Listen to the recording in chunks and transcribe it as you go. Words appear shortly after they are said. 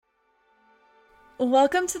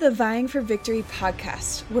Welcome to the Vying for Victory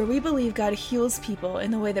podcast, where we believe God heals people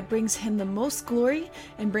in the way that brings Him the most glory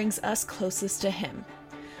and brings us closest to Him.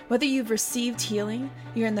 Whether you've received healing,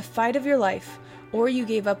 you're in the fight of your life, or you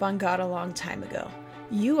gave up on God a long time ago,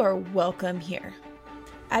 you are welcome here.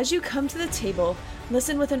 As you come to the table,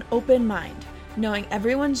 listen with an open mind, knowing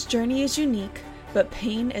everyone's journey is unique, but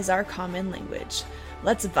pain is our common language.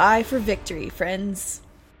 Let's vie for victory, friends.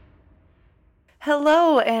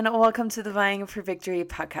 Hello and welcome to the Vying for Victory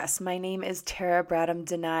podcast. My name is Tara Bradham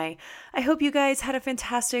Denai. I hope you guys had a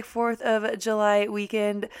fantastic 4th of July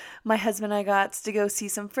weekend. My husband and I got to go see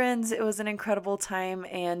some friends. It was an incredible time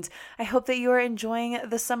and I hope that you are enjoying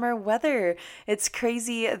the summer weather. It's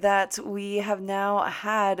crazy that we have now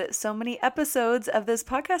had so many episodes of this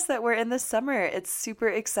podcast that were in the summer. It's super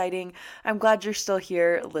exciting. I'm glad you're still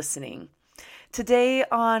here listening. Today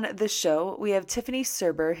on the show, we have Tiffany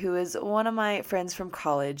Surber, who is one of my friends from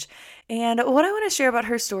college. And what I want to share about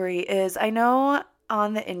her story is I know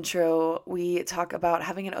on the intro, we talk about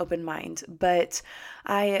having an open mind, but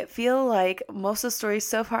I feel like most of the stories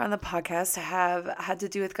so far on the podcast have had to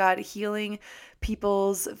do with God healing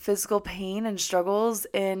people's physical pain and struggles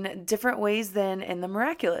in different ways than in the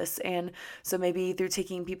miraculous. And so maybe through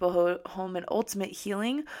taking people home in ultimate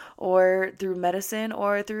healing, or through medicine,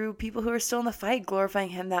 or through people who are still in the fight, glorifying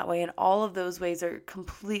Him that way. And all of those ways are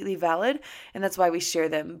completely valid, and that's why we share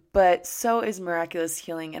them. But so is miraculous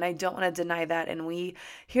healing, and I don't want to deny that. And we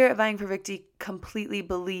here at Vying for Victory completely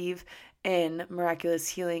believe in miraculous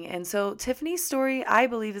healing. And so Tiffany's story, I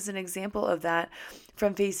believe, is an example of that,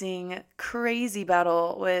 from facing crazy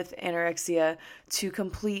battle with anorexia to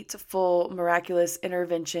complete full miraculous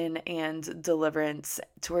intervention and deliverance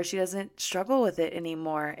to where she doesn't struggle with it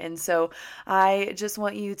anymore. And so I just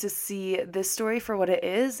want you to see this story for what it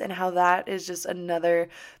is and how that is just another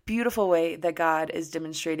beautiful way that God is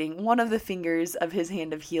demonstrating one of the fingers of His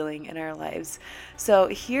hand of healing in our lives. So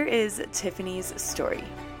here is Tiffany's story.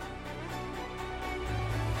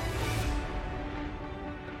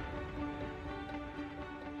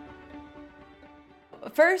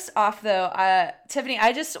 First off, though, Tiffany,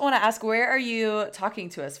 I just want to ask, where are you talking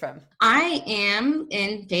to us from? I am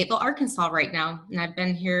in Fayetteville, Arkansas right now, and I've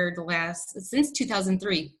been here since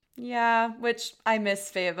 2003. Yeah, which I miss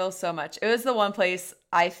Fayetteville so much. It was the one place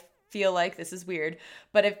I feel like, this is weird,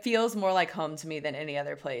 but it feels more like home to me than any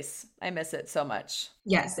other place. I miss it so much.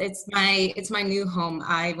 Yes, it's my new home.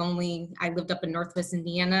 I lived up in Northwest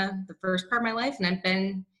Indiana the first part of my life, and I've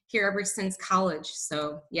been here ever since college.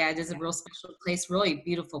 So yeah, it is a real special place, really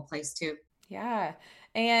beautiful place too. Yeah.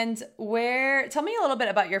 And tell me a little bit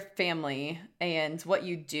about your family and what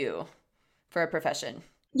you do for a profession.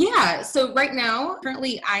 Yeah, so right now,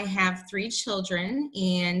 currently I have 3 children,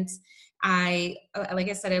 and like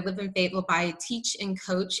I said, I live in Fayetteville, but I teach and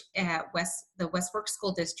coach at the Westwork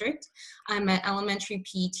School District. I'm an elementary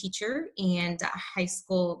PE teacher and a high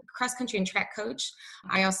school cross country and track coach.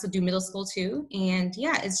 I also do middle school too. And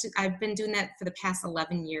yeah, I've been doing that for the past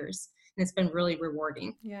 11 years. And it's been really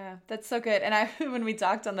rewarding. Yeah, that's so good. And when we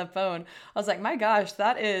talked on the phone, I was like, my gosh,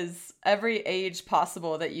 that is every age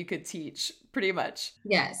possible that you could teach, pretty much.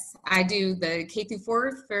 Yes, I do the K through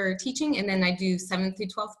 4th for teaching, and then I do 7th through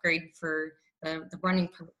 12th grade for the running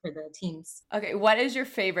for the teams. Okay, what is your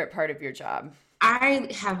favorite part of your job? I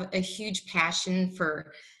have a huge passion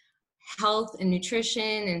for health and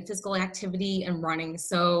nutrition and physical activity and running.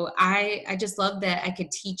 So I just love that I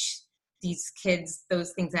could teach these kids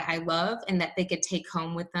those things that I love and that they could take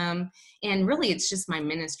home with them. And really, it's just my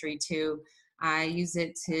ministry too. I use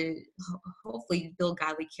it to hopefully build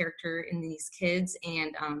godly character in these kids.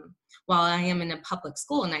 And while I am in a public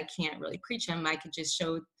school and I can't really preach them, I could just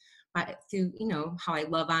show through, how I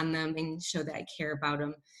love on them and show that I care about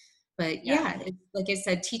them. But yeah, like I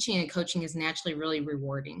said, teaching and coaching is naturally really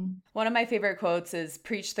rewarding. One of my favorite quotes is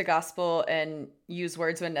preach the gospel and use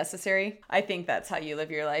words when necessary. I think that's how you live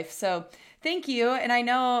your life. So thank you. And I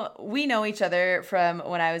know we know each other from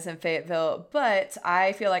when I was in Fayetteville, but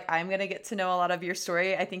I feel like I'm going to get to know a lot of your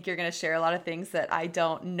story. I think you're going to share a lot of things that I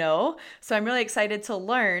don't know. So I'm really excited to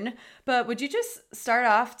learn. But would you just start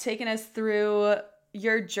off taking us through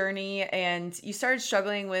your journey? And you started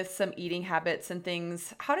struggling with some eating habits and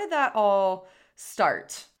things. How did that all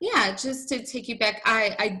start? Yeah, just to take you back,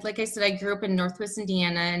 I like I said, I grew up in Northwest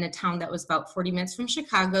Indiana in a town that was about 40 minutes from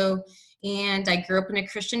Chicago. And I grew up in a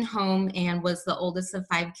Christian home and was the oldest of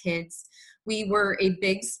 5 kids. We were a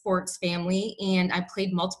big sports family, and I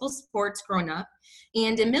played multiple sports growing up.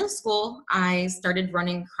 And in middle school, I started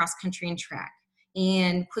running cross country and track,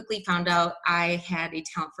 and quickly found out I had a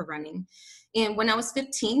talent for running. And when I was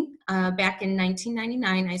 15, back in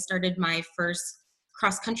 1999, I started my first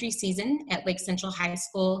cross-country season at Lake Central High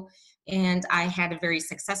School, and I had a very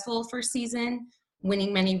successful first season,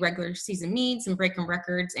 winning many regular season meets and breaking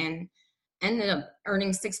records, and ended up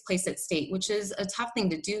earning sixth place at state, which is a tough thing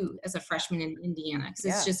to do as a freshman in Indiana because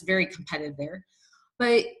it's Yeah. just very competitive there.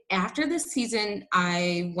 But after this season,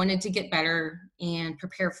 I wanted to get better and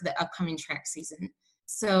prepare for the upcoming track season.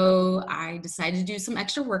 So I decided to do some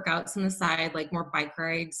extra workouts on the side, like more bike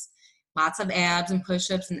rides, lots of abs and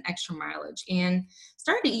push-ups and extra mileage, and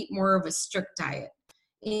started to eat more of a strict diet.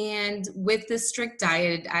 And with this strict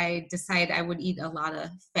diet, I decided I would eat a lot of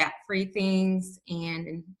fat-free things.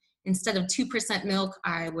 And instead of 2% milk,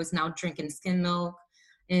 I was now drinking skim milk.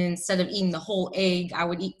 And instead of eating the whole egg, I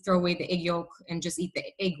would throw away the egg yolk and just eat the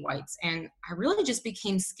egg whites. And I really just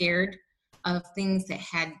became scared of things that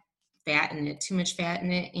had fat in it, too much fat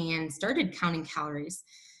in it, and started counting calories.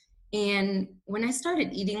 And when I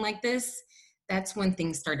started eating like this, that's when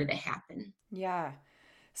things started to happen. Yeah.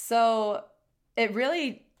 So it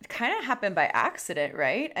really kind of happened by accident,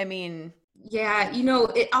 right? I mean, Yeah,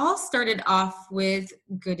 it all started off with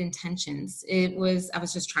good intentions. I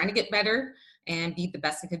was just trying to get better and be the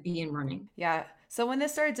best I could be in running. yeah. So when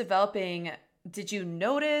this started developing, did you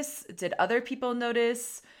notice? Did other people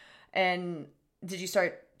notice? And did you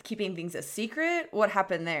start keeping things a secret? What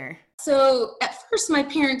happened there? So at first, my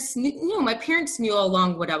parents knew all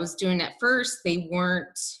along what I was doing. At first, they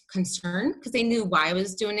weren't concerned because they knew why I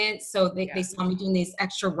was doing it. So they saw me doing these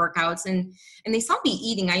extra workouts and they saw me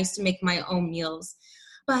eating. I used to make my own meals.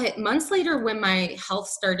 But months later, when my health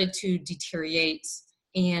started to deteriorate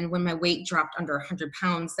and when my weight dropped under 100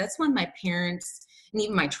 pounds, that's when my parents and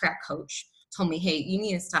even my track coach told me, hey, you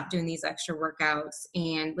need to stop doing these extra workouts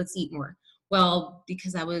and let's eat more. Well,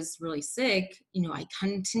 because I was really sick, I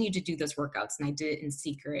continued to do those workouts and I did it in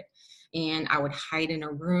secret. And I would hide in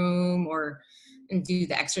a room and do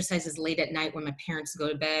the exercises late at night when my parents go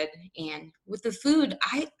to bed. And with the food,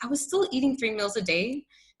 I was still eating 3 meals a day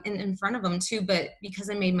and in front of them too. But because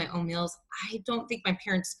I made my own meals, I don't think my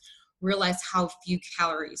parents realized how few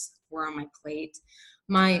calories were on my plate.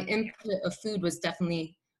 My input of food was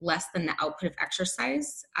definitely less than the output of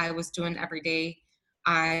exercise I was doing every day.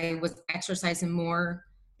 I was exercising more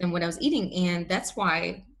than what I was eating. And that's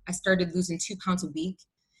why I started losing 2 pounds a week.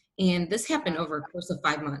 And this happened over a course of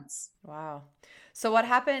 5 months. Wow. So what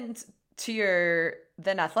happened to your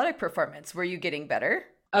then athletic performance? Were you getting better?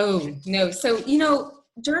 Oh, no. So,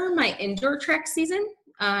 during my indoor track season,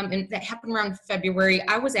 and that happened around February,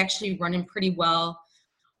 I was actually running pretty well.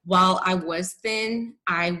 While I was thin,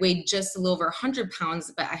 I weighed just a little over 100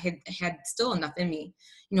 pounds, but I had still enough in me.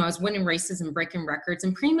 I was winning races and breaking records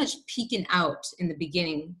and pretty much peaking out in the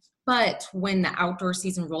beginning. But when the outdoor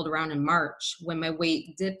season rolled around in March, when my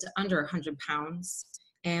weight dipped under 100 pounds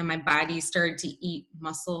and my body started to eat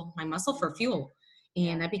my muscle for fuel,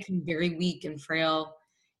 and I became very weak and frail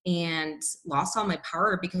and lost all my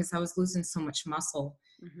power because I was losing so much muscle.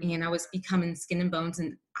 Mm-hmm. And I was becoming skin and bones,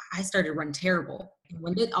 and I started to run terrible. And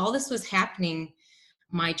when all this was happening,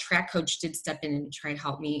 my track coach did step in and try to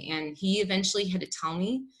help me. And he eventually had to tell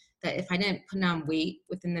me that if I didn't put on weight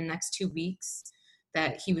within the next 2 weeks,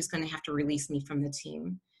 that he was going to have to release me from the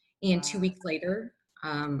team. And 2 weeks later,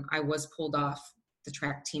 I was pulled off the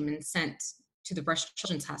track team and sent to the Brush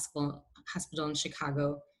Children's Hospital in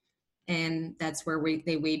Chicago. And that's where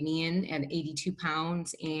they weighed me in at 82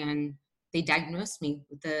 pounds, and they diagnosed me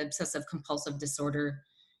with the obsessive compulsive disorder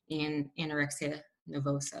and anorexia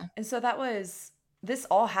nervosa. And so this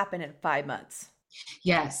all happened in 5 months.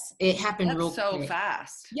 Yes, it happened real so quick.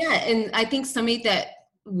 fast. Yeah, and I think somebody that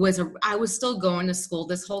I was still going to school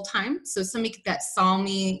this whole time. So somebody that saw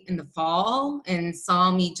me in the fall and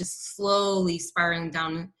saw me just slowly spiraling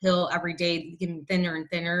downhill every day, getting thinner and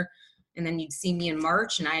thinner. And then you'd see me in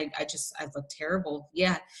March and I looked terrible.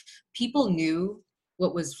 Yeah, people knew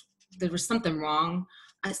there was something wrong.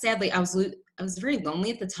 Sadly, I was very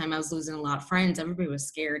lonely at the time. I was losing a lot of friends. Everybody was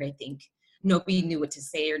scared, I think. Nobody knew what to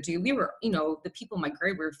say or do. We were, the people in my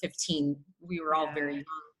grade were 15. We were all very young.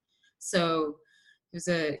 So it was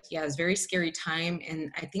a very scary time.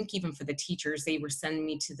 And I think even for the teachers, they were sending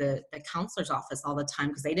me to the counselor's office all the time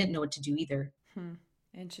because they didn't know what to do either.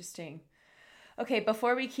 Interesting. Okay,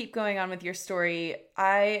 before we keep going on with your story,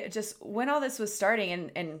 when all this was starting,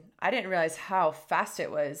 and I didn't realize how fast it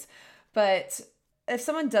was, but if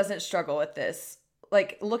someone doesn't struggle with this,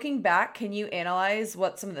 like looking back, can you analyze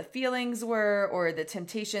what some of the feelings were or the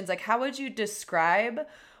temptations? Like, how would you describe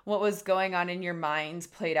what was going on in your mind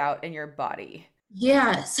played out in your body?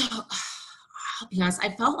 Yeah, so I'll be honest, I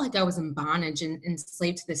felt like I was in bondage and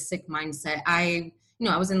enslaved to this sick mindset. I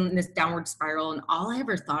was in this downward spiral, and all I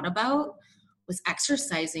ever thought about was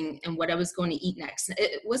exercising and what I was going to eat next.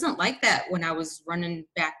 It wasn't like that when I was running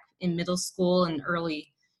back in middle school and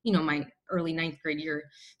early, my early ninth grade year.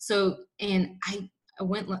 So, and I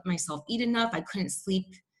wouldn't let myself eat enough. I couldn't sleep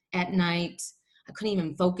at night. I couldn't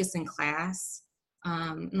even focus in class.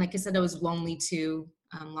 And like I said, I was lonely too,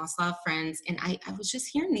 lost a lot of friends. And I was just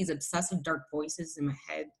hearing these obsessive dark voices in my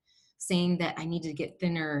head saying that I needed to get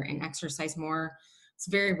thinner and exercise more. It's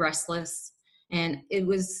very restless. And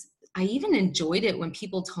I even enjoyed it when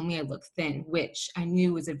people told me I looked thin, which I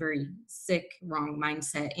knew was a very sick, wrong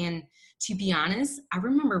mindset. And to be honest, I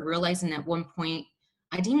remember realizing at one point,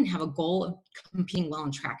 I didn't even have a goal of competing well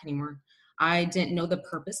on track anymore. I didn't know the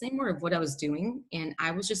purpose anymore of what I was doing. And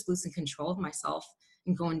I was just losing control of myself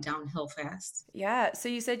and going downhill fast. Yeah. So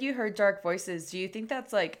you said you heard dark voices. Do you think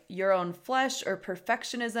that's like your own flesh or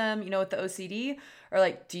perfectionism, with the OCD? Or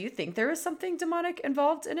like, do you think there is something demonic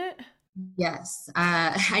involved in it? Yes.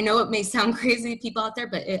 I know it may sound crazy to people out there,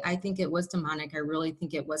 but I think it was demonic. I really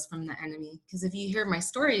think it was from the enemy. Because if you hear my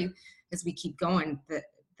story as we keep going,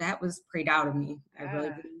 that was prayed out of me. I really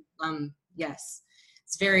Yeah. believe. Yes.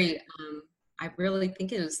 It's very, I really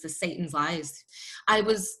think it was the Satan's lies. I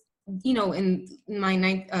was, in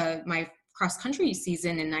my cross country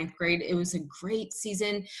season in ninth grade, it was a great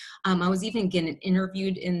season. I was even getting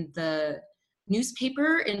interviewed in the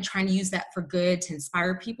newspaper and trying to use that for good to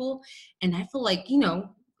inspire people. And I feel like,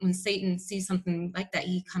 when Satan sees something like that,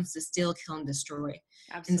 he comes to steal, kill, and destroy.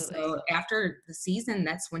 And Absolutely. so after the season,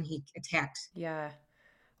 that's when he attacked. Yeah.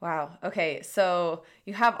 Wow. Okay. So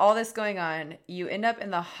you have all this going on. You end up in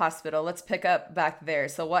the hospital. Let's pick up back there.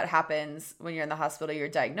 So, what happens when you're in the hospital? You're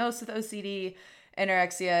diagnosed with OCD,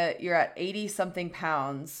 anorexia. You're at 80 something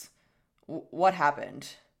pounds. What happened?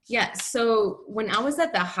 Yeah. So when I was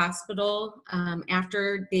at the hospital,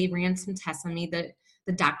 after they ran some tests on me, the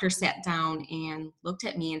doctor sat down and looked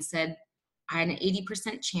at me and said, I had an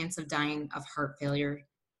 80% chance of dying of heart failure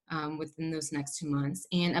within those next 2 months.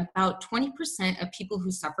 And about 20% of people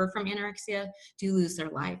who suffer from anorexia do lose their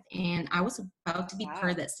life. And I was about to be part of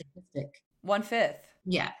Wow. that statistic. 1/5.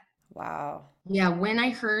 Yeah. Wow. Yeah, when I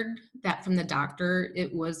heard that from the doctor,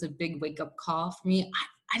 it was a big wake up call for me.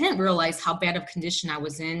 I didn't realize how bad of condition I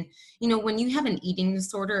was in. When you have an eating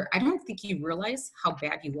disorder, I don't think you realize how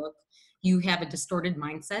bad you look. You have a distorted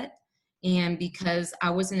mindset. And because I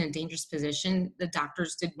was in a dangerous position, the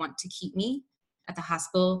doctors did want to keep me at the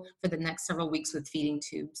hospital for the next several weeks with feeding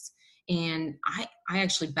tubes. And I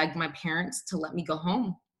actually begged my parents to let me go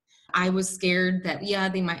home. I was scared that, yeah,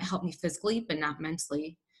 they might help me physically, but not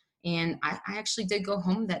mentally. And I actually did go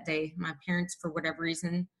home that day. My parents, for whatever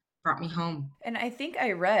reason, brought me home. And I think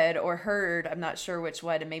I read or heard, I'm not sure which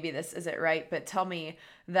one, and maybe this isn't right, but tell me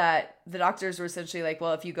that the doctors were essentially like,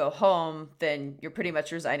 well, if you go home, then you're pretty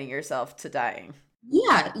much resigning yourself to dying.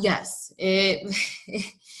 Yeah, yes. The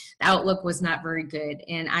outlook was not very good.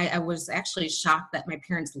 And I was actually shocked that my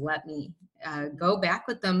parents let me go back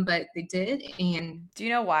with them, but they did. And Do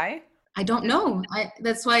you know why? I don't know.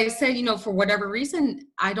 That's why I said, for whatever reason,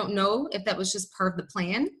 I don't know if that was just part of the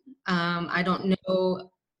plan. I don't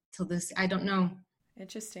know I don't know.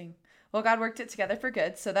 Interesting. Well, God worked it together for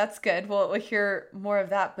good, so that's good. We'll hear more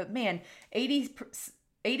of that. But man,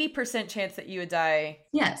 80% chance that you would die.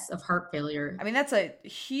 Yes, of heart failure. I mean, that's a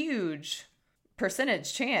huge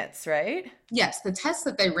percentage chance, right? Yes, the test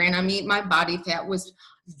that they ran on me, my body fat was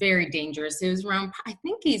very dangerous. It was around, I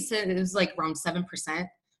think he said it was like around 7%.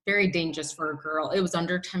 Very dangerous for a girl. It was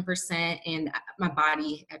under 10%, and my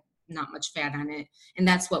body had not much fat on it. And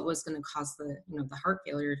that's what was going to cause the heart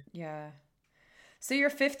failure. Yeah. So you're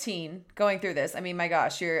 15 going through this. I mean, my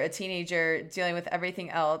gosh, you're a teenager dealing with everything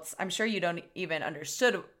else. I'm sure you didn't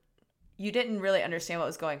really understand what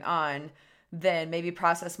was going on, then maybe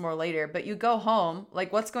process more later, but you go home,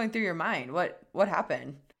 like what's going through your mind? What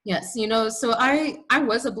happened? Yes, so I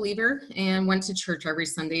was a believer and went to church every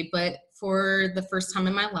Sunday, but for the first time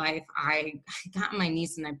in my life, I got on my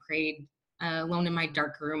knees and I prayed alone in my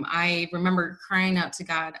dark room. I remember crying out to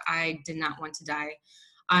God. I did not want to die.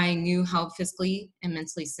 I knew how physically and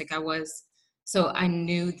mentally sick I was. So I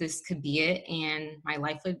knew this could be it and my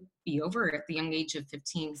life would be over at the young age of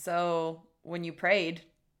 15. So when you prayed,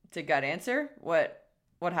 did God answer? What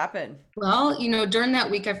happened? Well, during that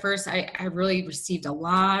week at first, I really received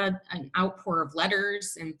an outpour of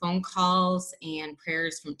letters and phone calls and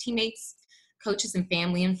prayers from teammates, coaches, and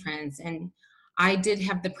family and friends. And I did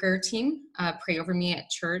have the prayer team pray over me at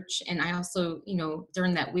church. And I also,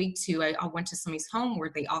 during that week too, I went to somebody's home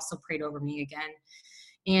where they also prayed over me again.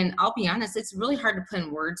 And I'll be honest, it's really hard to put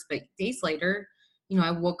in words, but days later,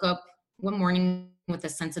 I woke up one morning with a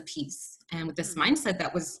sense of peace and with this mindset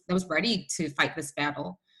that was ready to fight this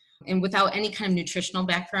battle. And without any kind of nutritional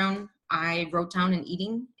background, I wrote down an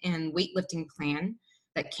eating and weightlifting plan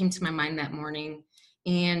that came to my mind that morning.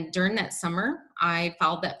 And during that summer, I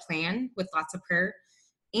followed that plan with lots of prayer.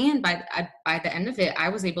 And by the end of it, I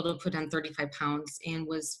was able to put on 35 pounds and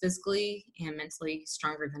was physically and mentally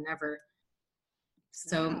stronger than ever.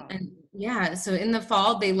 So, Wow. and yeah, so in the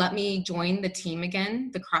fall, they let me join the team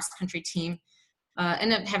again, the cross country team.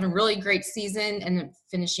 Ended up having a really great season, ended up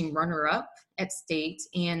finishing runner up at state.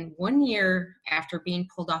 And 1 year after being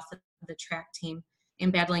pulled off the track team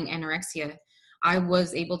and battling anorexia, I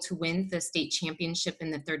was able to win the state championship in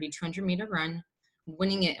the 3,200 meter run,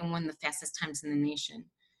 winning it and one of the fastest times in the nation.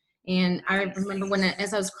 And I remember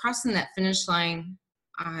as I was crossing that finish line,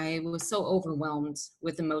 I was so overwhelmed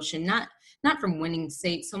with emotion, not from winning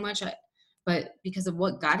state so much, but because of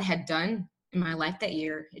what God had done in my life that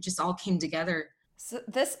year. It just all came together. So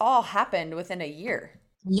this all happened within a year.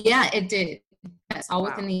 Yeah, it did. That's all Wow.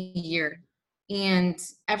 within a year. And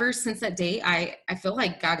ever since that day, I feel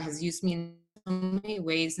like God has used me in so many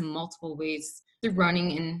ways, in multiple ways through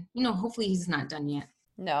running. And, hopefully he's not done yet.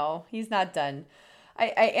 No, he's not done.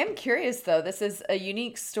 I am curious though. This is a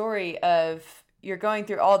unique story of you're going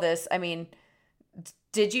through all this. I mean,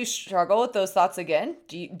 did you struggle with those thoughts again?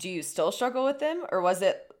 Do you still struggle with them, or was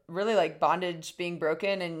it really like bondage being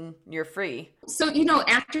broken and you're free? So,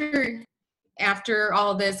 after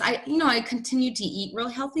all this, I continued to eat real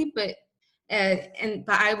healthy, but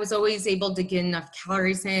I was always able to get enough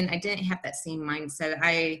calories in. I didn't have that same mindset.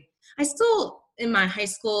 I still, in my high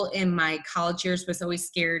school and my college years, was always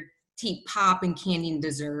scared to eat pop and candy and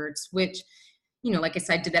desserts, which, like I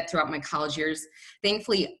said, I did that throughout my college years.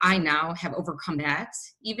 Thankfully, I now have overcome that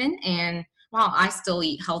even. And while I still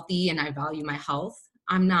eat healthy and I value my health,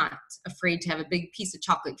 I'm not afraid to have a big piece of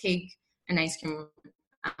chocolate cake and ice cream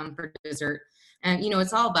for dessert. And,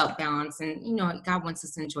 it's all about balance. And, God wants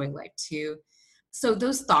us to enjoy life too. So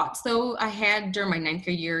those thoughts, though, I had during my 9th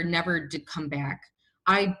grade year never did come back.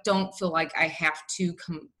 I don't feel like I have to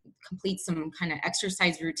complete some kind of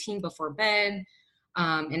exercise routine before bed.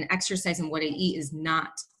 And exercise and what I eat is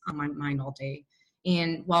not on my mind all day.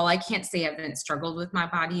 And while I can't say I haven't struggled with my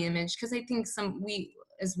body image, because I think we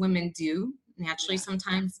as women do naturally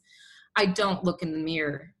sometimes, I don't look in the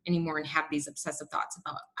mirror anymore and have these obsessive thoughts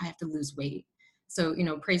about I have to lose weight. So,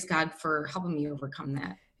 praise God for helping me overcome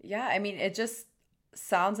that. Yeah, I mean, it just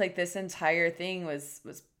sounds like this entire thing was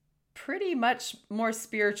pretty much more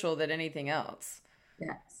spiritual than anything else.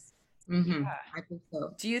 Yes. Yeah. I think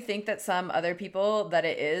so. Do you think that some other people that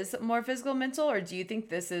it is more physical mental, or do you think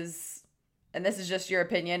this is, and this is just your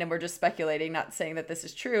opinion and we're just speculating, not saying that this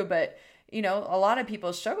is true, but a lot of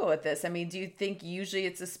people struggle with this. I mean, do you think usually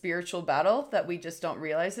it's a spiritual battle that we just don't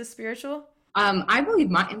realize is spiritual? I believe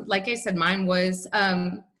mine, like I said, mine was,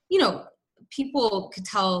 people could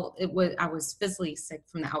tell I was physically sick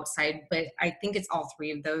from the outside, but I think it's all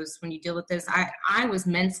three of those when you deal with this. I was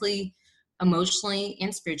mentally, emotionally,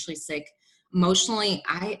 and spiritually sick. Emotionally,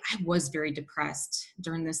 I was very depressed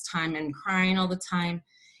during this time and crying all the time.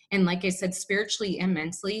 And like I said, spiritually and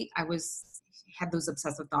mentally, had those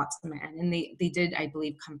obsessive thoughts in my head, and they did, I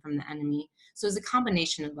believe, come from the enemy. So it was a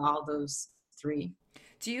combination of all those three.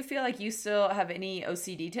 Do you feel like you still have any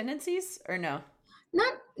OCD tendencies or no?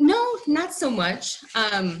 Not so much.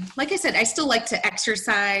 Like I said, I still like to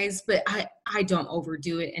exercise, but I don't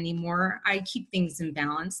overdo it anymore. I keep things in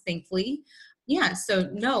balance, thankfully. Yeah. So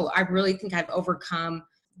no, I really think I've overcome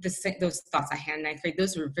those thoughts I had in 9th grade.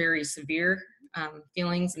 Those were very severe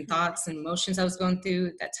feelings and thoughts and emotions I was going through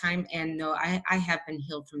at that time. And no, I have been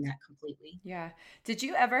healed from that completely. Yeah. Did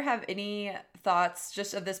you ever have any thoughts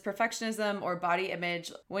just of this perfectionism or body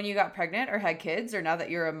image when you got pregnant or had kids, or now that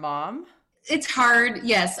you're a mom? It's hard.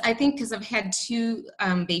 Yes. I think because I've had two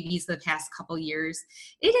babies the past couple years,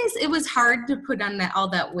 it was hard to put on all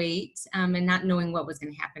that weight and not knowing what was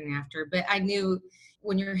going to happen after. But I knew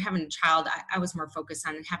when you're having a child, I was more focused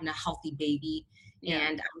on having a healthy baby. Yeah.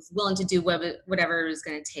 And I was willing to do whatever it was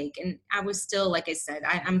going to take. And I was still, like I said,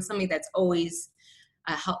 I'm somebody that's always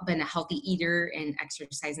been a healthy eater and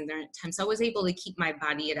exercising during that time. So I was able to keep my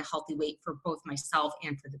body at a healthy weight for both myself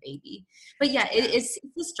and for the baby. But yeah, it's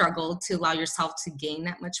a struggle to allow yourself to gain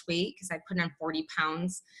that much weight, because I put on 40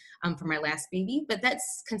 pounds for my last baby, but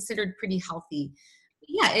that's considered pretty healthy.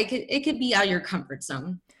 Yeah, it could be out of your comfort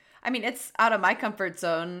zone. I mean, it's out of my comfort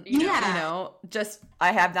zone. Yeah. Just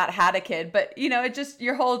I have not had a kid, but it just,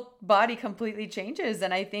 your whole body completely changes.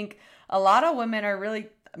 And I think a lot of women are really,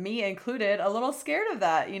 me included, a little scared of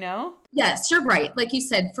that, Yes, you're right. Like you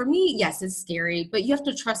said, for me, yes, it's scary, but you have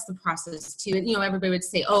to trust the process too. And, everybody would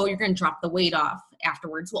say, oh, you're going to drop the weight off.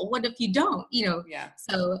 afterwards. Well, what if you don't, Yeah.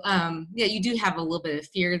 So, yeah, you do have a little bit of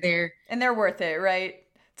fear there. And they're worth it, right?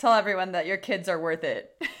 Tell everyone that your kids are worth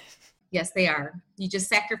it. Yes, they are. You just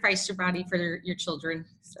sacrifice your body for your children.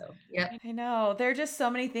 So, yep. I know. There are just so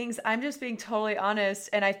many things. I'm just being totally honest,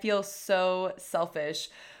 and I feel so selfish.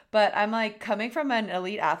 But I'm like, coming from an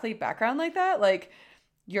elite athlete background like that, like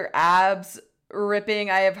your abs ripping,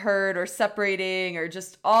 I have heard, or separating, or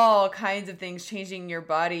just all kinds of things changing your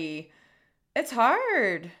body. It's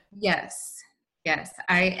hard. Yes. Yes.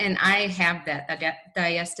 I have that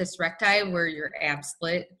diastasis recti where your abs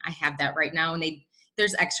split. I have that right now. And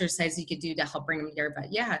there's exercise you could do to help bring them together.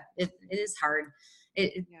 But yeah, it is hard.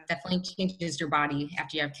 It Yeah. definitely changes your body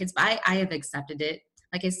after you have kids. But I have accepted it.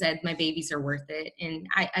 Like I said, my babies are worth it. And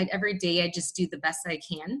I every day I just do the best I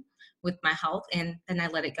can with my health, and then I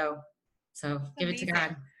let it go. So give it to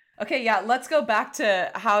God. Okay, yeah, let's go back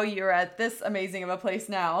to how you're at this amazing of a place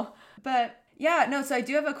now. But yeah, no, so I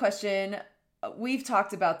do have a question. We've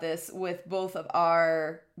talked about this with both of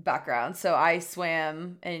our backgrounds. So I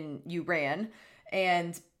swam and you ran,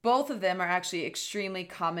 and both of them are actually extremely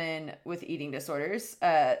common with eating disorders.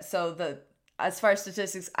 As far as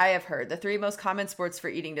statistics I have heard, the three most common sports for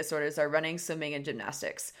eating disorders are running, swimming, and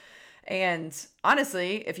gymnastics. And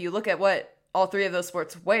honestly, if you look at what all three of those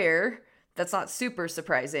sports wear, that's not super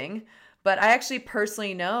surprising. But I actually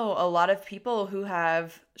personally know a lot of people who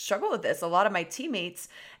have struggled with this, a lot of my teammates.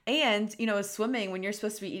 And, swimming, when you're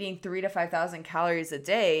supposed to be eating 3,000 to 5,000 calories a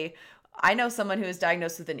day, I know someone who was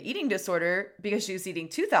diagnosed with an eating disorder because she was eating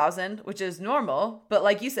 2,000, which is normal. But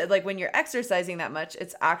like you said, like when you're exercising that much,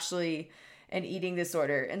 it's actually an eating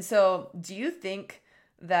disorder. And so do you think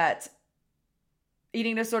that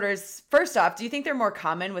eating disorders, first off, do you think they're more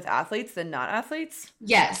common with athletes than not athletes?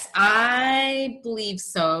 Yes, I believe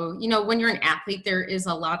so. When you're an athlete, there is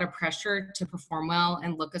a lot of pressure to perform well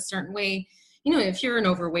and look a certain way. If you're an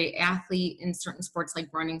overweight athlete in certain sports like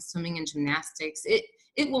running, swimming, and gymnastics,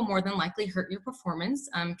 it will more than likely hurt your performance,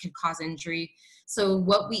 could cause injury. So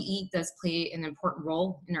what we eat does play an important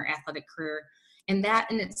role in our athletic career. And that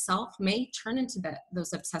in itself may turn into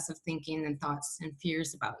those obsessive thinking and thoughts and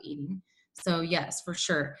fears about eating. So yes, for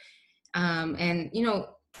sure. And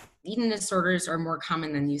eating disorders are more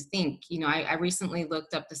common than you think. I recently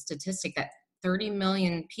looked up the statistic that 30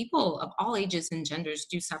 million people of all ages and genders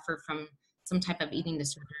do suffer from some type of eating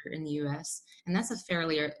disorder in the US. And that's a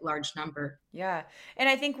fairly large number. Yeah. And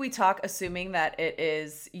I think we talk assuming that it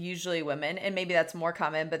is usually women, and maybe that's more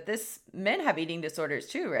common, but men have eating disorders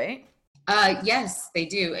too, right? Yes, they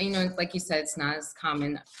do. Like you said, it's not as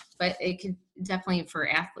common, but it could definitely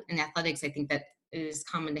in athletics, I think that it is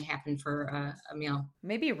common to happen for a male.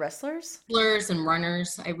 Maybe wrestlers? Wrestlers and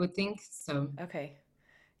runners, I would think. So Okay.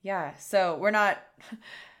 Yeah. So we're not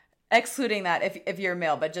excluding that if you're a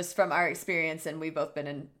male, but just from our experience, and we've both been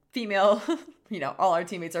in female, all our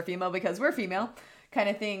teammates are female because we're female kind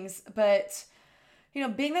of things. But,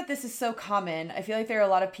 being that this is so common, I feel like there are a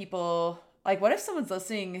lot of people, like, what if someone's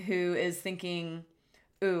listening who is thinking,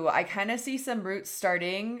 ooh, I kind of see some roots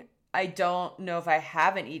starting. I don't know if I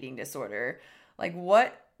have an eating disorder. Like,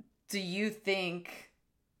 what do you think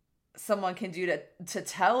someone can do to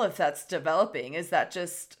tell if that's developing? Is that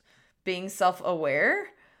just being self-aware?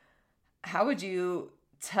 How would you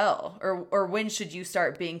tell, or when should you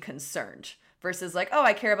start being concerned versus like, oh,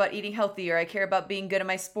 I care about eating healthy, or I care about being good at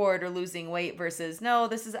my sport or losing weight, versus no,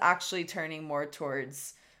 this is actually turning more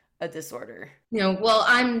towards a disorder? Well,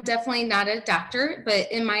 I'm definitely not a doctor,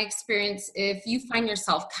 but in my experience, if you find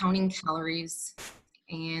yourself counting calories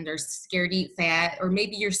and are scared to eat fat, or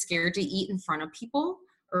maybe you're scared to eat in front of people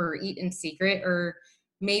or eat in secret, or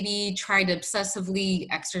maybe try to obsessively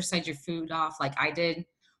exercise your food off like I did,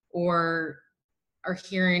 or are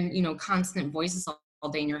hearing, constant voices all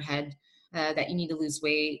day in your head that you need to lose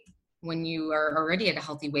weight when you are already at a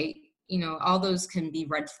healthy weight, all those can be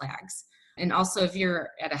red flags. And also if you're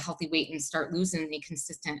at a healthy weight and start losing a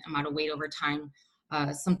consistent amount of weight over time,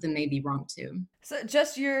 something may be wrong too. So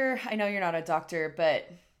I know you're not a doctor, but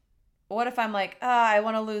what if I'm like, I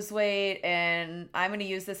want to lose weight and I'm going to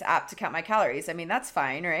use this app to count my calories? I mean, that's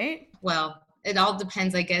fine, right? Well, it all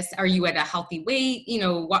depends, I guess. Are you at a healthy weight?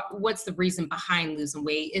 What's the reason behind losing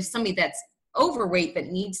weight? If somebody that's overweight that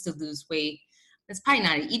needs to lose weight, it's probably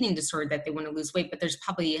not an eating disorder that they want to lose weight, but there's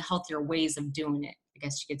probably healthier ways of doing it, I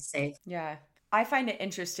guess you could say. Yeah. I find it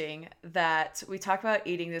interesting that we talk about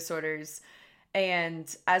eating disorders,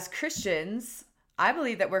 and as Christians, I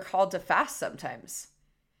believe that we're called to fast sometimes.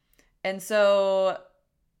 And so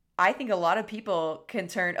I think a lot of people can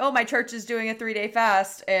turn, oh, my church is doing a 3-day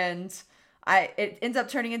fast, and it ends up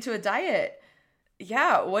turning into a diet.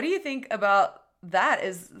 Yeah. What do you think about that?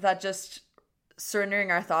 Is that just surrendering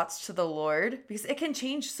our thoughts to the Lord because it can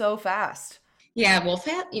change so fast. Yeah, well,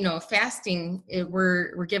 fasting,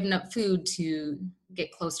 we're giving up food to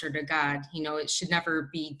get closer to God. It should never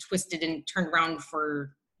be twisted and turned around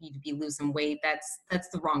for you to be losing weight. That's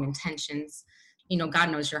the wrong intentions. God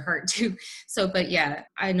knows your heart too. So, but yeah,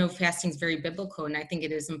 I know fasting is very biblical, and I think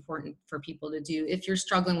it is important for people to do. If you're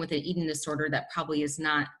struggling with an eating disorder, that probably is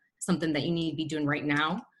not something that you need to be doing right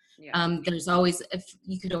now. Yeah. If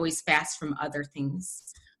you could always fast from other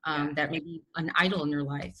things that may be an idol in your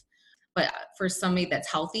life. But for somebody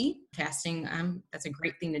that's healthy, fasting, that's a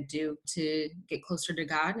great thing to do to get closer to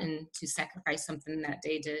God and to sacrifice something that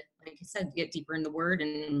day to, like I said, get deeper in the word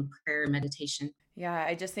and in prayer and meditation. Yeah,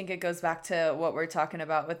 I just think it goes back to what we're talking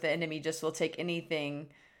about with the enemy just will take anything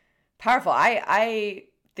powerful. I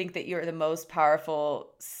think that you're the most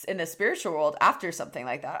powerful in the spiritual world after something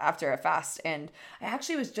like that, after a fast. And I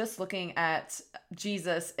actually was just looking at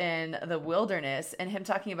Jesus in the wilderness and him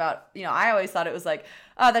talking about, I always thought it was like,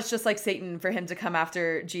 oh, that's just like Satan for him to come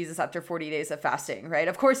after Jesus after 40 days of fasting, right?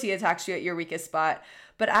 Of course he attacks you at your weakest spot,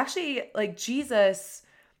 but actually like Jesus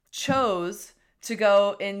chose to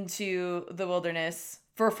go into the wilderness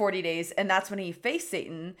for 40 days. And that's when he faced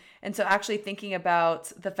Satan. And so actually thinking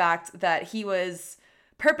about the fact that he was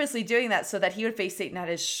purposely doing that so that he would face Satan at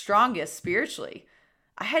his strongest spiritually.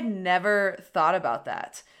 I had never thought about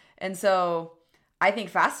that. And so I think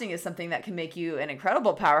fasting is something that can make you an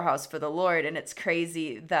incredible powerhouse for the Lord. And it's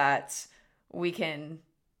crazy that we can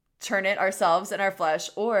turn it ourselves in our flesh,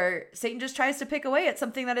 or Satan just tries to pick away at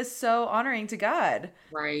something that is so honoring to God.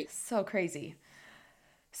 Right. So crazy.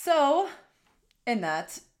 So in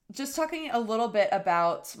that, just talking a little bit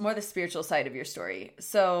about more the spiritual side of your story.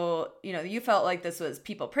 So, you felt like this was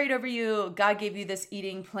people prayed over you, God gave you this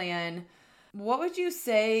eating plan. What would you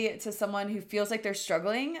say to someone who feels like they're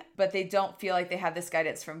struggling, but they don't feel like they have this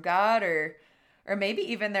guidance from God, or maybe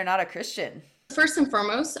even they're not a Christian? First and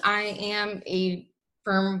foremost, I am a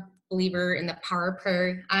firm believer in the power of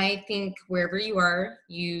prayer. I think wherever you are,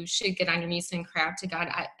 you should get on your knees and cry out to God.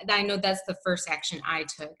 I know that's the first action I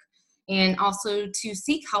took. And also to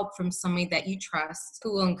seek help from somebody that you trust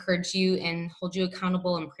who will encourage you and hold you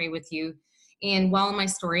accountable and pray with you. And while in my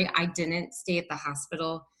story, I didn't stay at the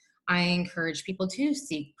hospital, I encourage people to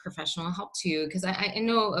seek professional help too, because I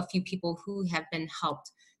know a few people who have been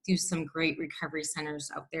helped through some great recovery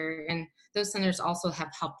centers out there. And those centers also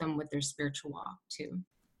have helped them with their spiritual walk too.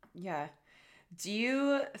 Yeah. Do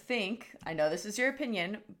you think, I know this is your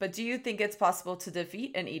opinion, but do you think it's possible to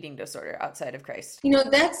defeat an eating disorder outside of Christ?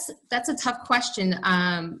 That's a tough question.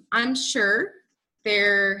 I'm sure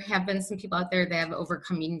there have been some people out there that have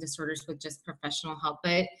overcome eating disorders with just professional help,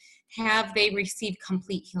 but have they received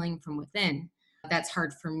complete healing from within? That's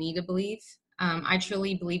hard for me to believe. I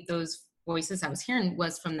truly believe those voices I was hearing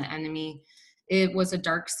was from the enemy. It was a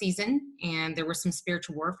dark season, and there was some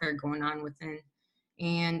spiritual warfare going on within.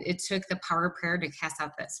 And it took the power of prayer to cast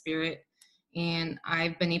out that spirit. And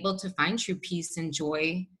I've been able to find true peace and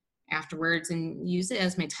joy afterwards and use it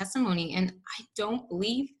as my testimony. And I don't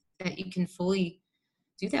believe that you can fully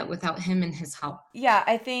do that without him and his help. Yeah,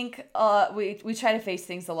 I think we try to face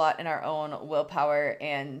things a lot in our own willpower.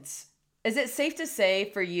 And is it safe to say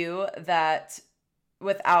for you that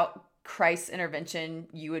without Christ's intervention,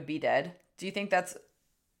 you would be dead? Do you think that's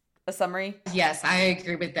a summary? Yes, I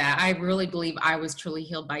agree with that. I really believe I was truly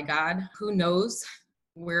healed by God. Who knows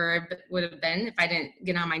where I would have been if I didn't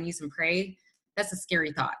get on my knees and pray? That's a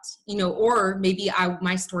scary thought, or maybe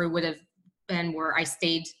my story would have been where I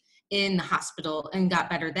stayed in the hospital and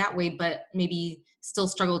got better that way, but maybe still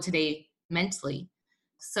struggle today mentally.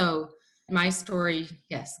 So my story,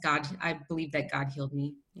 yes, I believe that God healed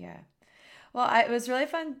me. Yeah. Well, it was really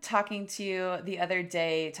fun talking to you the other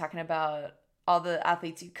day, talking about all the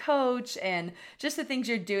athletes you coach and just the things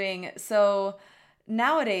you're doing. So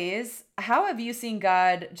nowadays, how have you seen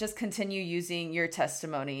God just continue using your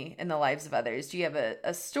testimony in the lives of others? Do you have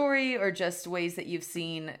a story or just ways that you've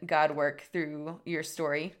seen God work through your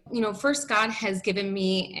story? First, God has given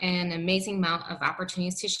me an amazing amount of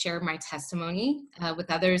opportunities to share my testimony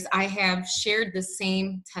with others. I have shared the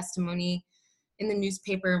same testimony in the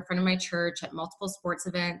newspaper, in front of my church, at multiple sports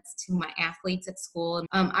events, to my athletes at school.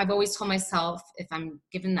 I've always told myself, if I'm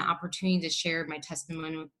given the opportunity to share my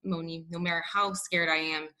testimony, no matter how scared I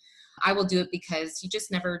am, I will do it, because you just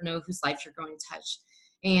never know whose life you're going to touch.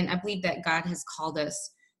 And I believe that God has called us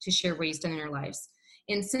to share what he's done in our lives.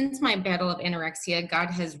 And since my battle of anorexia, God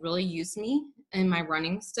has really used me in my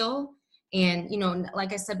running still. And,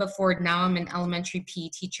 like I said before, now I'm an elementary PE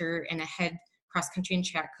teacher and a head cross-country and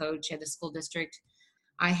track coach at a school district.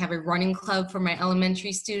 I have a running club for my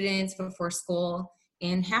elementary students before school,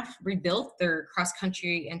 and have rebuilt their cross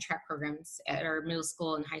country and track programs at our middle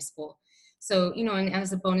school and high school. So, and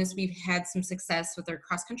as a bonus, we've had some success with our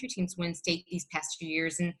cross country teams win state these past few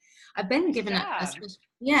years. And I've been given a special,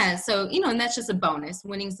 yeah. So, and that's just a bonus.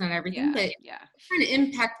 Winning's not everything, but trying to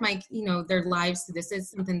impact their lives through this is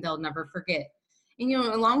something they'll never forget. And,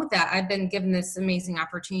 along with that, I've been given this amazing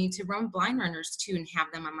opportunity to run blind runners too and have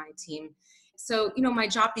them on my team. So, my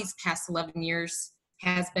job these past 11 years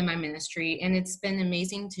has been my ministry, and it's been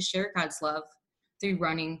amazing to share God's love through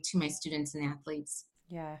running to my students and athletes.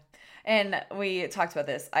 Yeah. And we talked about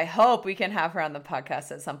this. I hope we can have her on the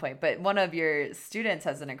podcast at some point, but one of your students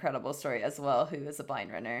has an incredible story as well, who is a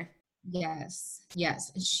blind runner. Yes.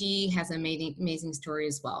 She has an amazing story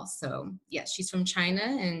as well. So yes, she's from China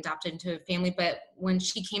and adopted into a family. But when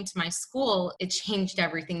she came to my school, it changed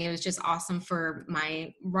everything. It was just awesome for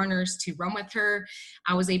my runners to run with her.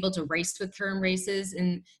 I was able to race with her in races,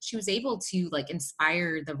 and she was able to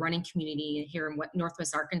inspire the running community here in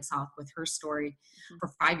Northwest Arkansas with her story for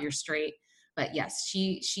 5 years straight. But yes,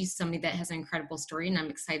 she's somebody that has an incredible story, and I'm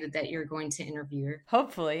excited that you're going to interview her.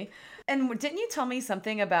 Hopefully. And didn't you tell me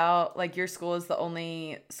something about your school is the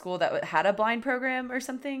only school that had a blind program or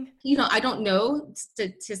something? I don't know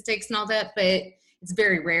statistics and all that, but it's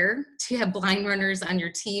very rare to have blind runners on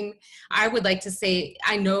your team. I would like to say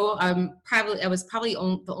I know I was probably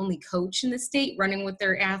the only coach in the state running with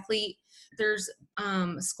their athlete. There's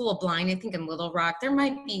a school of blind, I think in Little Rock. There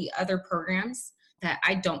might be other programs that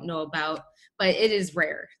I don't know about, but it is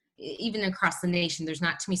rare. Even across the nation, there's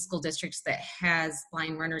not too many school districts that has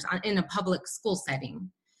blind runners in a public school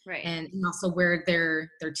setting. Right. And also where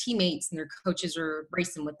their teammates and their coaches are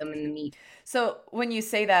racing with them in the meet. So when you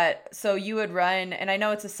say that, so you would run, and I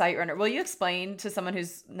know it's a sight runner. Will you explain to someone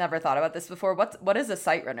who's never thought about this before, what is a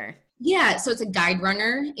sight runner? Yeah, so it's a guide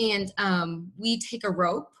runner, and we take a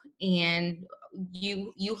rope, and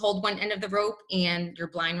you hold one end of the rope, and your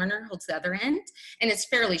blind runner holds the other end, and it's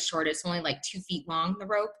fairly short. It's only 2 feet long, the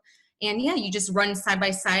rope. And yeah, you just run side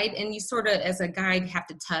by side, and you sort of, as a guide, have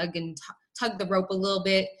to tug the rope a little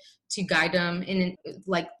bit to guide them. And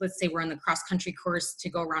let's say we're on the cross country course, to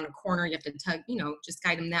go around a corner, you have to tug, just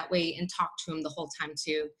guide them that way and talk to them the whole time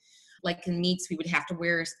too. Like in meets, we would have to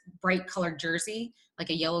wear a bright colored jersey, like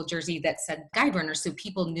a yellow jersey that said guide runner, so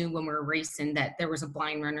people knew when we were racing that there was a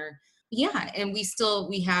blind runner. Yeah, and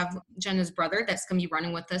we have Jenna's brother that's going to be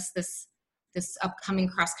running with us this upcoming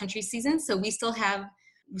cross country season. So we still have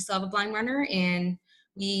a blind runner, and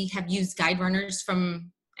we have used guide runners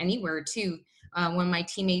from anywhere too. One of my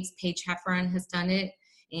teammates, Paige Heffron, has done it,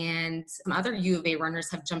 and some other U of A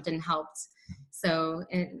runners have jumped in and helped. So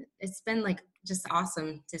it's been just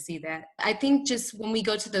awesome to see that. I think just when we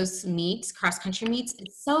go to those meets, cross country meets,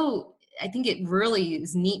 I think it really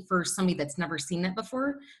is neat for somebody that's never seen that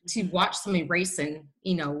before to watch somebody racing,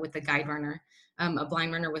 with a guide runner, a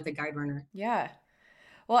blind runner with a guide runner. Yeah.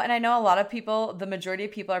 Well, and I know a lot of people, the majority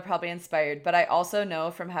of people are probably inspired, but I also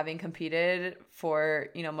know from having competed for,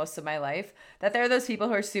 most of my life, that there are those people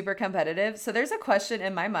who are super competitive. So there's a question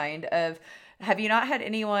in my mind of, have you not had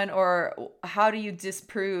anyone, or how do you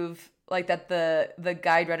disprove that the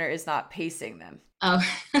guide runner is not pacing them? Oh,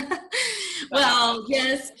 well,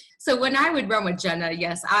 yes. So when I would run with Jenna,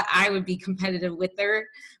 yes, I would be competitive with her.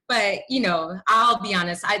 But, I'll be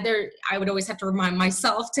honest, I would always have to remind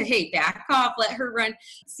myself to, hey, back off, let her run.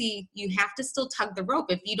 See, you have to still tug the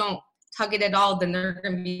rope. If you don't tug it at all, then they're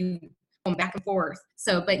going to be going back and forth.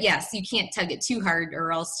 So, but yes, you can't tug it too hard,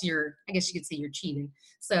 or else I guess you could say you're cheating.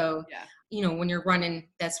 So, yeah. When you're running,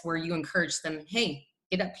 that's where you encourage them, hey,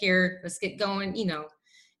 get up here, let's get going,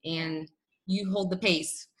 and you hold the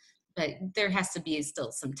pace. But there has to be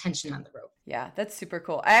still some tension on the rope. Yeah, that's super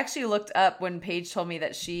cool. I actually looked up when Paige told me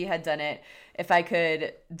that she had done it, if I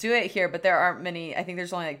could do it here, but there aren't many. I think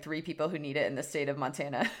there's only 3 people who need it in the state of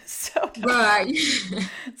Montana. So right.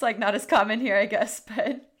 It's not as common here, I guess.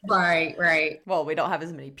 But right. Well, we don't have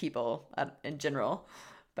as many people in general,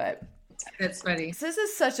 but that's funny. So this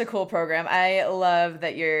is such a cool program. I love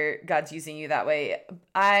that God's using you that way.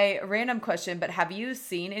 Random question, but have you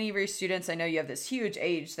seen any of your students? I know you have this huge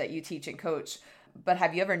age that you teach and coach, but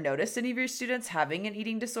have you ever noticed any of your students having an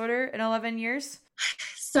eating disorder in 11 years?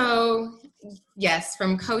 So yes,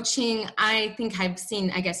 from coaching, I think I've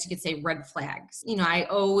seen, I guess you could say, red flags. I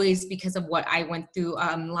always, because of what I went through,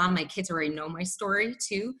 a lot of my kids already know my story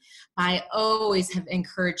too. I always have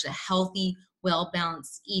encouraged a healthy,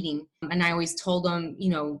 well-balanced eating. And I always told them,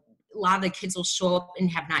 a lot of the kids will show up and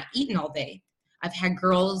have not eaten all day. I've had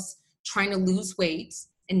girls trying to lose weight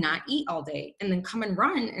and not eat all day, and then come and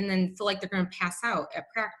run and then feel like they're going to pass out at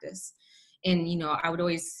practice. And, I would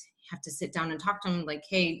always have to sit down and talk to them like,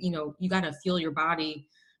 hey, you got to fuel your body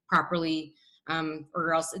properly,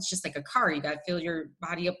 or else it's just like a car. You got to fill your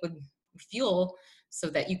body up with fuel so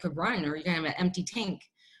that you could run, or you're going to have an empty tank.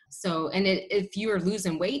 So, and if you are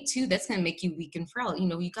losing weight too, that's going to make you weak and frail.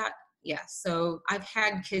 Yeah. So I've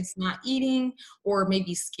had kids not eating or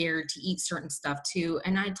maybe scared to eat certain stuff too.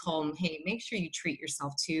 And I told them, hey, make sure you treat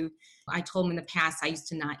yourself too. I told them in the past, I used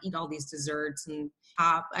to not eat all these desserts and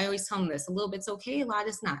pop. I always tell them this, a little bit's okay, a lot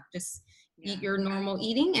is not. Just eat your normal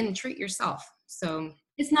eating and treat yourself. So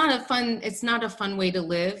it's not a fun way to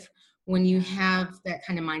live when you have that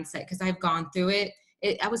kind of mindset. Cause I've gone through it.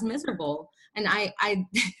 I was miserable. And I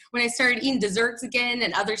when I started eating desserts again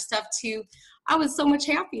and other stuff too, I was so much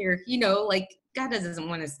happier, like God doesn't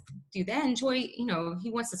want us to do that. Enjoy,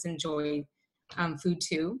 he wants us to enjoy food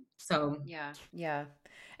too. So Yeah.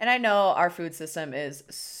 And I know our food system is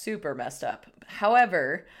super messed up.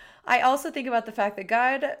 However, I also think about the fact that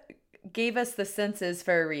God gave us the senses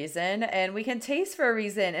for a reason, and we can taste for a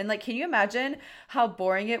reason. And like, can you imagine how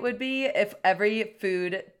boring it would be if every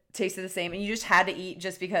food tasted the same and you just had to eat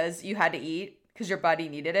just because you had to eat because your body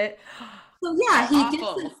needed it? So yeah, he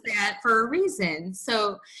gives us that for a reason.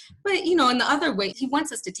 So, but in the other way, he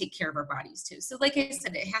wants us to take care of our bodies too. So like I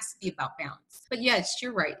said, it has to be about balance. But yes,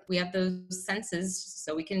 you're right. We have those senses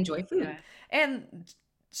so we can enjoy food. Yeah. And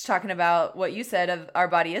just talking about what you said of our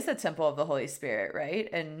body is a temple of the Holy Spirit, right?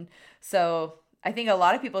 And so I think a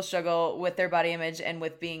lot of people struggle with their body image and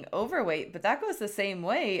with being overweight, but that goes the same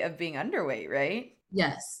way of being underweight, right?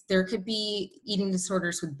 Yes, there could be eating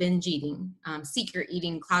disorders with binge eating, secret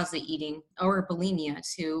eating, closet eating, or bulimia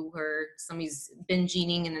too, where somebody's binge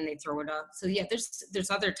eating and then they throw it up. So yeah, there's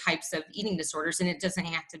other types of eating disorders, and it doesn't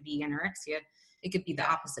have to be anorexia. It could be the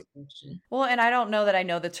opposite question. Well, and I don't know that I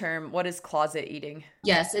know the term. What is closet eating?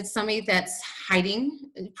 Yes, it's somebody that's hiding.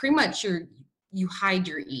 Pretty much you hide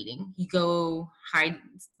your eating. You go hide,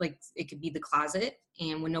 like it could be the closet,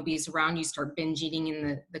 and when nobody's around, you start binge eating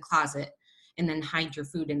in the closet, and then hide your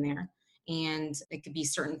food in there. And it could be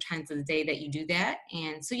certain times of the day that you do that.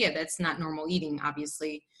 And so, yeah, that's not normal eating,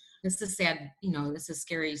 obviously. This is sad, this is a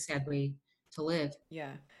scary, sad way to live.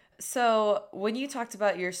 Yeah. So when you talked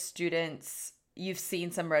about your students, you've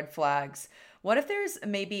seen some red flags. What if there's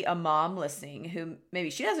maybe a mom listening who maybe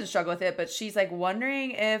she doesn't struggle with it, but she's like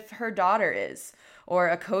wondering if her daughter is, or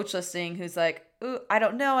a coach listening who's like, ooh, I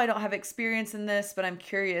don't know, I don't have experience in this, but I'm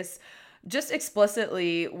curious. Just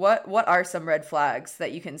explicitly, what are some red flags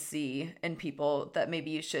that you can see in people that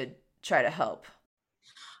maybe you should try to help?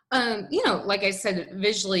 Like I said,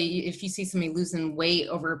 visually, if you see somebody losing weight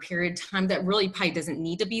over a period of time, that really probably doesn't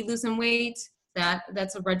need to be losing weight.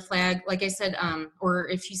 That's a red flag. Like I said, or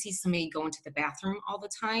if you see somebody going to the bathroom all the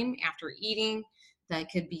time after eating,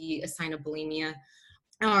 that could be a sign of bulimia.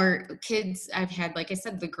 Or kids, I've had, like I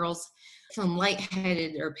said, the girls feeling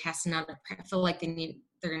lightheaded or passing out. I feel like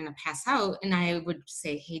they're going to pass out. And I would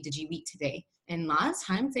say, hey, did you eat today? And a lot of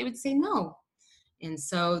times they would say no. And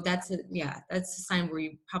so that's a sign where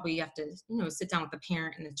you probably have to, sit down with the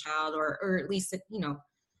parent and the child, or at least,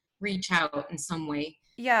 reach out in some way.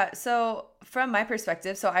 Yeah. So from my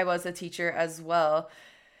perspective, so I was a teacher as well.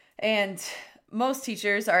 And most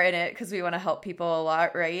teachers are in it because we want to help people a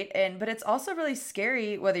lot, right? But it's also really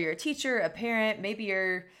scary whether you're a teacher, a parent, maybe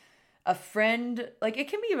you're a friend. Like, it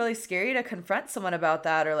can be really scary to confront someone about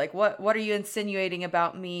that, or like, what are you insinuating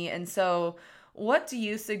about me? And so what do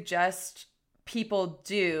you suggest people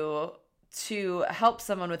do to help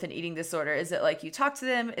someone with an eating disorder? Is it like you talk to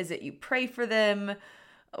them? Is it you pray for them?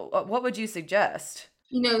 What would you suggest?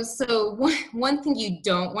 So one thing you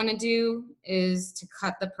don't want to do is to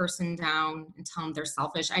cut the person down and tell them they're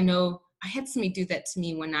selfish. I know I had somebody do that to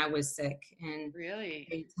me when I was sick, and Really?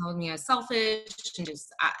 they told me I was selfish, and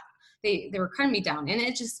they were cutting me down, and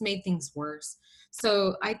it just made things worse.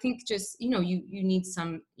 So I think just, you do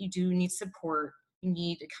need support, you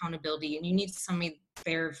need accountability, and you need somebody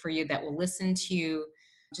there for you that will listen to you,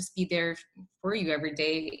 just be there for you every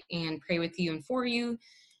day and pray with you and for you,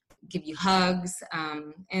 give you hugs,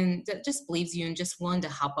 and that just believes you and just willing to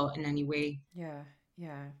help out in any way. Yeah,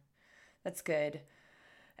 that's good.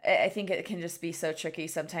 I think it can just be so tricky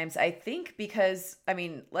sometimes. I think because, I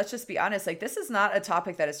mean, let's just be honest, like, this is not a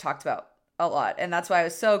topic that is talked about a lot. And that's why I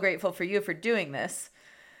was so grateful for you for doing this.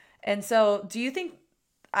 And so do you think,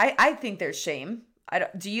 I think there's shame.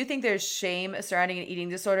 Do you think there's shame surrounding an eating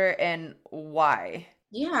disorder, and why?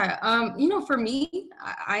 Yeah. For me,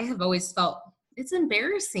 I have always felt it's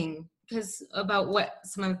embarrassing because about what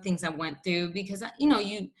some of the things I went through, because,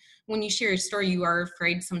 when you share your story, you are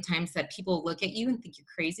afraid sometimes that people look at you and think you're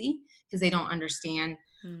crazy because they don't understand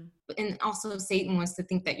Mm. And also Satan wants to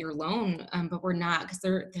think that you're alone, but we're not, because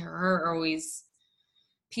there are always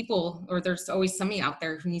people, or there's always somebody out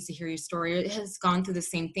there who needs to hear your story. It has gone through the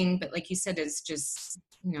same thing, but like you said, is just,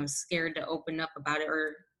 scared to open up about it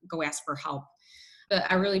or go ask for help. But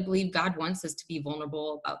I really believe God wants us to be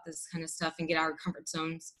vulnerable about this kind of stuff and get out of our comfort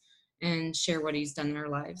zones and share what he's done in our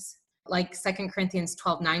lives. Like 2 Corinthians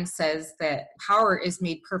 12:9 says that power is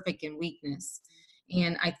made perfect in weakness.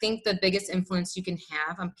 And I think the biggest influence you can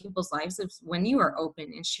have on people's lives is when you are open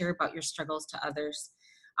and share about your struggles to others.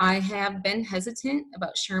 I have been hesitant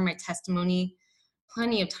about sharing my testimony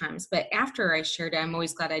plenty of times, but after I shared it, I'm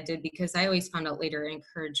always glad I did, because I always found out later I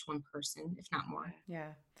encouraged one person, if not more.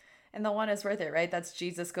 Yeah. And the one is worth it, right? That's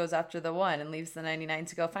Jesus goes after the one and leaves the 99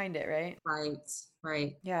 to go find it, right? Right,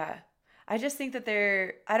 right. Yeah. I just think that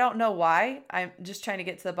I don't know why. I'm just trying to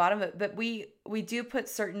get to the bottom of it, but we do put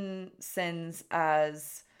certain sins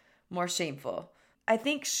as more shameful. I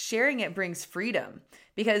think sharing it brings freedom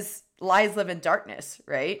because lies live in darkness,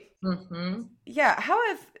 right? Mm-hmm. Yeah.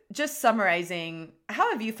 Just summarizing,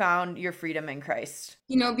 how have you found your freedom in Christ?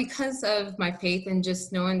 Because of my faith and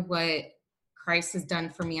just knowing what Christ has done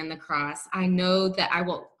for me on the cross, I know that I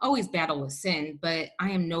will always battle with sin, but I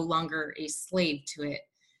am no longer a slave to it.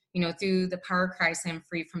 Through the power of Christ, I'm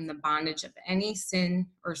free from the bondage of any sin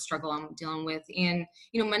or struggle I'm dealing with. And,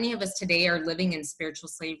 many of us today are living in spiritual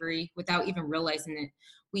slavery without even realizing it.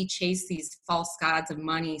 We chase these false gods of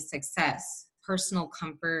money, success, personal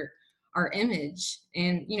comfort, our image,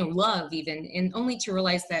 and, love even, and only to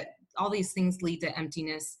realize that all these things lead to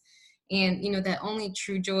emptiness. And, that only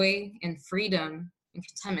true joy and freedom and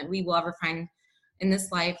contentment we will ever find in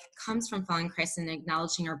this life comes from following Christ and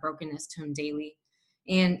acknowledging our brokenness to him daily.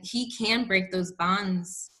 And he can break those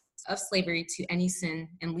bonds of slavery to any sin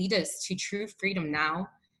and lead us to true freedom now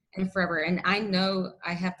and forever. And I know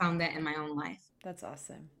I have found that in my own life. That's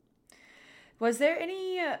awesome. Was there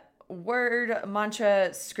any word,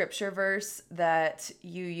 mantra, scripture verse that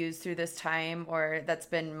you used through this time or that's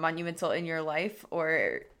been monumental in your life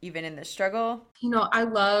or even in the struggle? I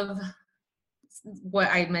love what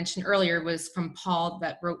I mentioned earlier was from Paul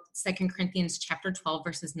that wrote 2 Corinthians chapter 12,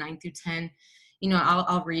 verses 9-10.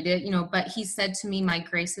 I'll read it, but he said to me, my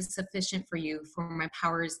grace is sufficient for you, for my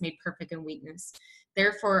power is made perfect in weakness.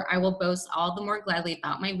 Therefore, I will boast all the more gladly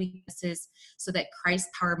about my weaknesses, so that Christ's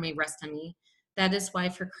power may rest on me. That is why,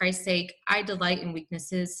 for Christ's sake, I delight in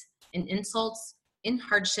weaknesses, in insults, in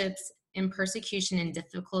hardships, in persecution, and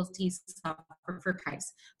difficulties for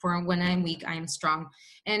Christ. For when I'm weak, I am strong.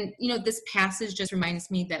 And, this passage just reminds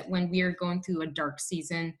me that when we are going through a dark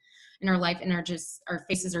season in our life and our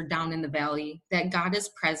faces are down in the valley, that God is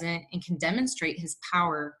present and can demonstrate his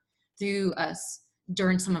power through us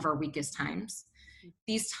during some of our weakest times.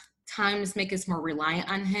 These times make us more reliant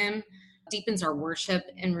on him, deepens our worship,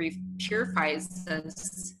 and purifies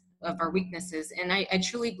us of our weaknesses. And I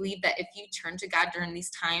truly believe that if you turn to God during these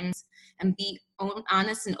times and be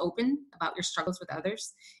honest and open about your struggles with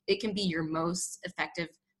others, it can be your most effective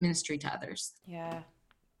ministry to others. Yeah.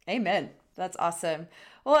 Amen. That's awesome.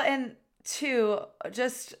 Well, and two,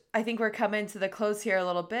 I think we're coming to the close here a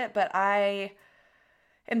little bit, but I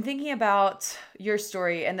am thinking about your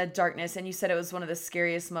story and the darkness, and you said it was one of the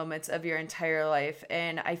scariest moments of your entire life.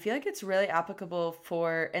 And I feel like it's really applicable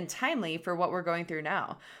and timely for what we're going through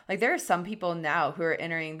now. Like there are some people now who are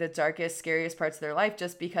entering the darkest, scariest parts of their life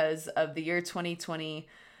just because of the year 2020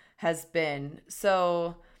 has been.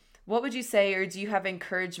 So what would you say, or do you have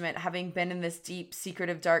encouragement, having been in this deep,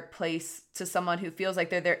 secretive, dark place, to someone who feels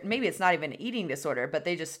like they're there? Maybe it's not even an eating disorder, but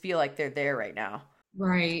they just feel like they're there right now.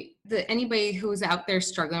 Right. Anybody who's out there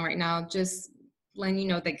struggling right now, just letting you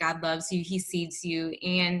know that God loves you, he sees you,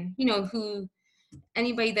 and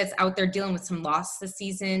anybody that's out there dealing with some loss this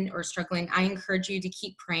season or struggling, I encourage you to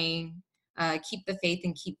keep praying, keep the faith,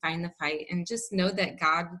 and keep fighting the fight, and just know that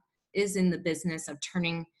God is in the business of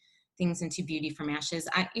turning things into beauty from ashes.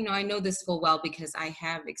 I know this full well because I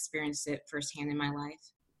have experienced it firsthand in my life.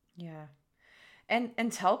 Yeah.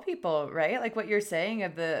 And tell people, right? Like what you're saying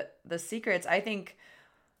of the secrets. I think,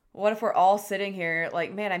 what if we're all sitting here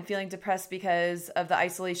like, man, I'm feeling depressed because of the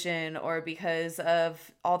isolation or because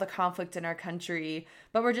of all the conflict in our country,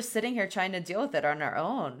 but we're just sitting here trying to deal with it on our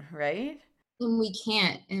own, right? And we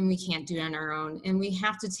can't do it on our own. And we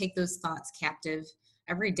have to take those thoughts captive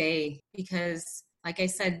every day, because like I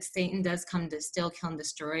said, Satan does come to steal, kill, and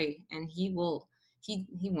destroy, and he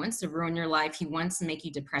wants to ruin your life. He wants to make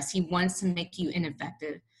you depressed. He wants to make you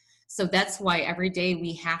ineffective. So that's why every day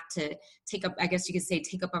we have to take up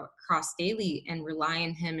our cross daily and rely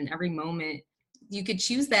on him in every moment. You could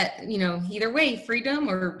choose that, either way, freedom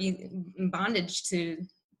or be in bondage to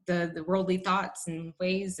the worldly thoughts and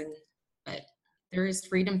ways, but there is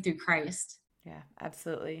freedom through Christ. Yeah,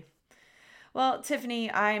 absolutely. Well,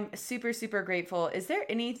 Tiffany, I'm super, super grateful. Is there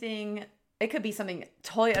anything, it could be something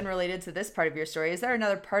totally unrelated to this part of your story. Is there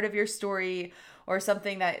another part of your story or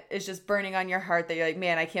something that is just burning on your heart that you're like,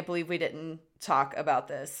 man, I can't believe we didn't talk about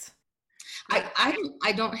this?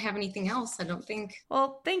 I don't have anything else, I don't think.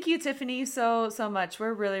 Well, thank you, Tiffany, so much.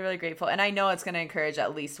 We're really, really grateful. And I know it's going to encourage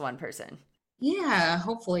at least one person. Yeah,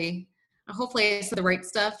 hopefully I said the right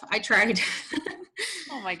stuff. I tried.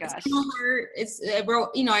 Oh my It's gosh. kind of hard. I wrote,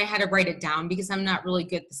 I had to write it down because I'm not really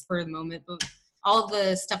good at the spur of the moment, but all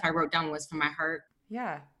the stuff I wrote down was from my heart.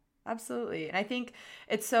 Yeah, absolutely. And I think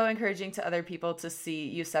it's so encouraging to other people to see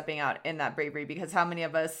you stepping out in that bravery because how many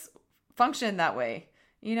of us function that way,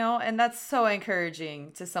 And that's so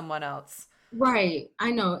encouraging to someone else. Right.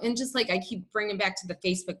 I know. And just like I keep bringing back to the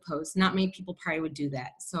Facebook post, not many people probably would do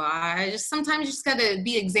that. So I just sometimes you just got to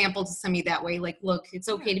be example to somebody that way. Like, look, it's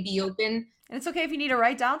okay to be open. And it's okay if you need to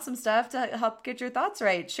write down some stuff to help get your thoughts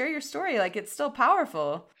right. Share your story. Like it's still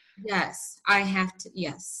powerful. Yes, I have to.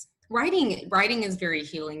 Yes. Writing is very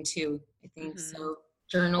healing too, I think. Mm-hmm. So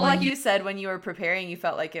Well, like journaling. you said, when you were preparing, you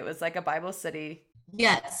felt like it was like a Bible study.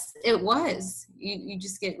 Yes, it was. You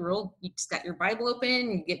just get you just got your Bible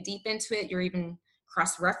open, you get deep into it, you're even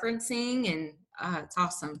cross-referencing, and it's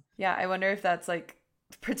awesome. Yeah, I wonder if that's like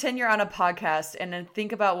pretend you're on a podcast and then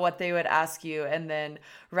think about what they would ask you and then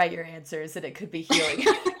write your answers and it could be healing.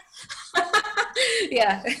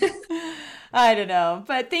 Yeah. I don't know.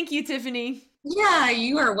 But thank you, Tiffany. Yeah,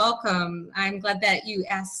 you are welcome. I'm glad that you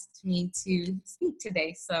asked me to speak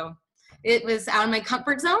today. So it was out of my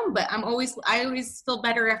comfort zone, but I always feel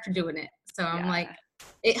better after doing it. So I'm Yeah. like,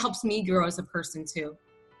 it helps me grow as a person too.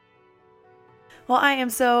 Well, I am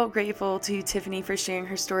so grateful to Tiffany for sharing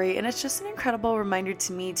her story, and it's just an incredible reminder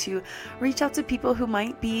to me to reach out to people who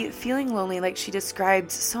might be feeling lonely like she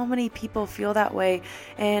described. So many people feel that way,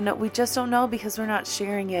 and we just don't know because we're not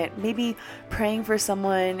sharing it. Maybe praying for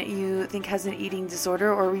someone you think has an eating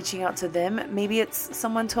disorder or reaching out to them. Maybe it's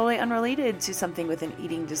someone totally unrelated to something with an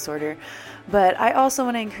eating disorder. But I also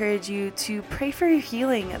want to encourage you to pray for your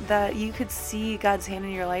healing, that you could see God's hand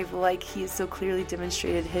in your life like He has so clearly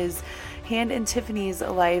demonstrated His hand in Tiffany's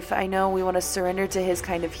life. I know we want to surrender to His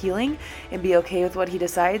kind of healing and be okay with what He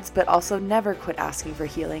decides, but also never quit asking for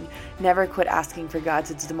healing. Never quit asking for God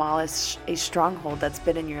to demolish a stronghold that's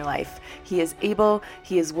been in your life. He is able,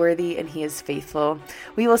 He is worthy, and He is faithful.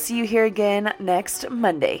 We will see you here again next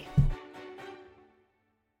Monday.